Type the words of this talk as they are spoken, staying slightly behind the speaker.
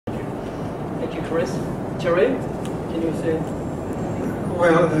Thank you, Chris. Thierry, can you say?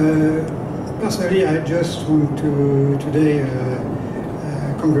 Well, personally, I just want to today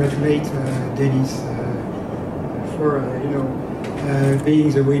congratulate Denis for being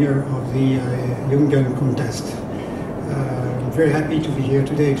the winner of the Young Gun contest. I'm very happy to be here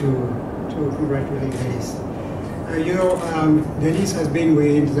today to congratulate Denis. Denis has been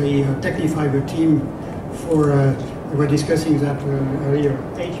with the Technifibre team for, we were discussing that earlier,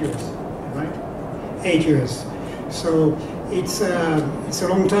 8 years, right? 8 years. So it's a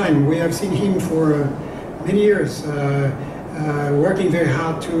long time. We have seen him for many years, working very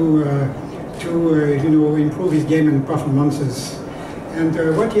hard to improve his game and performances. And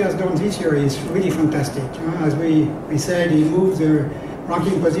what he has done this year is really fantastic. As we said, he moved the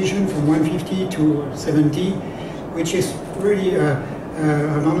ranking position from 150 to 70, which is really,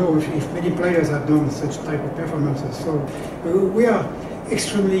 I don't know if many players have done such type of performances. So we are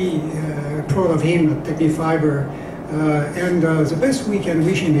extremely proud of him at Technifibre. And the best we can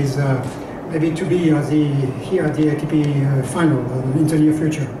wish him is maybe to be here at the ATP final in the near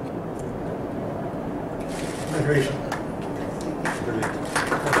future. Congratulations.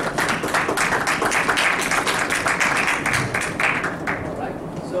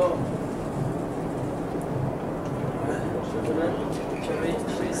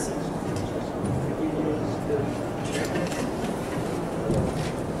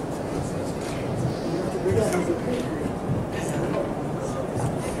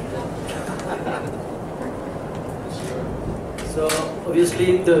 So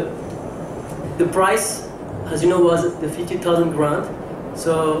obviously the price, as you know, was the 50,000 grand.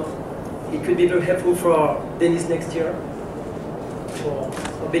 So it could be very helpful for Denis next year for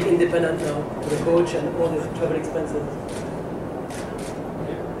being independent now, the coach and all the travel expenses.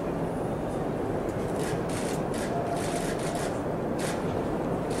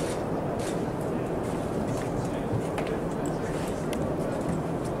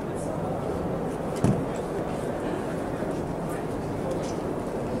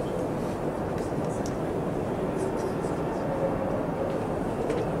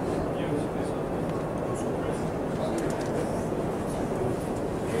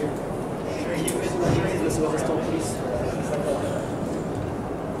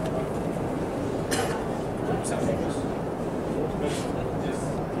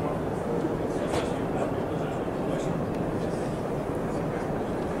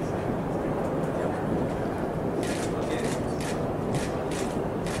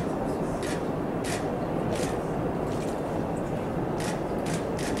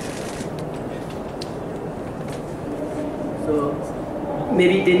 So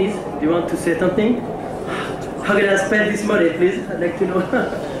maybe Denis, do you want to say something? How can I spend this money, please? I'd like to know.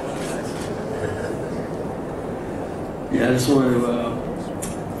 Yeah, I just want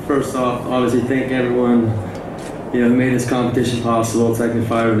to first off, obviously thank everyone who made this competition possible.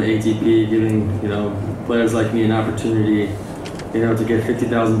 Technifibre and the ATP, giving players like me an opportunity, to get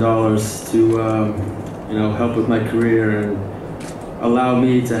 $50,000 to help with my career and allow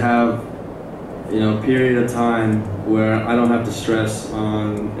me to have a period of time where I don't have to stress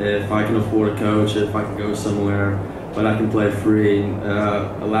on if I can afford a coach, if I can go somewhere, but I can play free.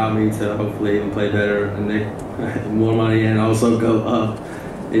 Allow me to hopefully even play better and make more money and also go up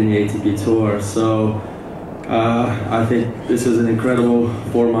in the ATP Tour. So I think this was an incredible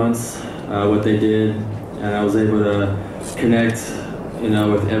 4 months, what they did, and I was able to connect,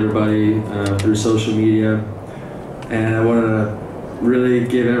 with everybody through social media. And I wanted to really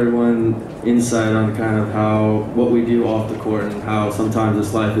give everyone insight on kind of what we do off the court and how sometimes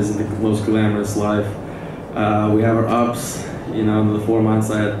this life isn't the most glamorous life. We have our ups, in the 4 months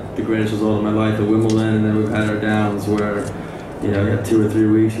I had the greatest result of my life at Wimbledon, and then we've had our downs where, you have 2 or 3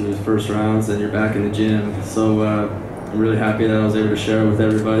 weeks, you lose first rounds, and you're back in the gym. So I'm really happy that I was able to share it with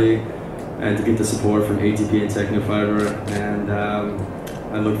everybody and to get the support from ATP and Technifibre, and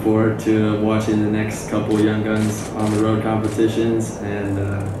I look forward to watching the next couple of young guns on the road competitions, and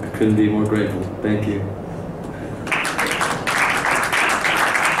I couldn't be more grateful. Thank you.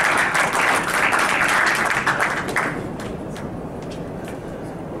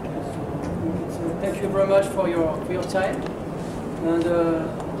 Thank you very much for your time, and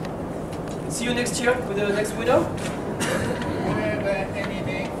see you next year with the next winner. Do you have any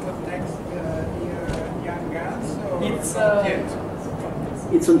date for next year, young guns?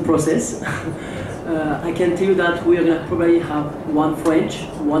 It's on process. I can tell you that we're going to probably have 1 French,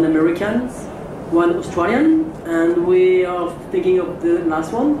 1 American, 1 Australian, and we are thinking of the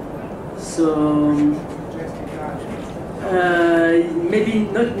last one. So maybe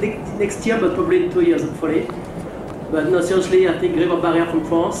not next year, but probably in 2 years, hopefully. But no, seriously, I think River Barrier from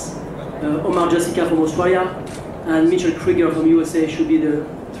France Omar Jessica from Australia, and Mitchell Krieger from USA should be the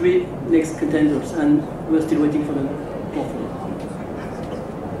 3 next contenders, and we're still waiting for them.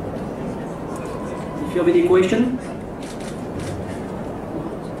 If you have any question.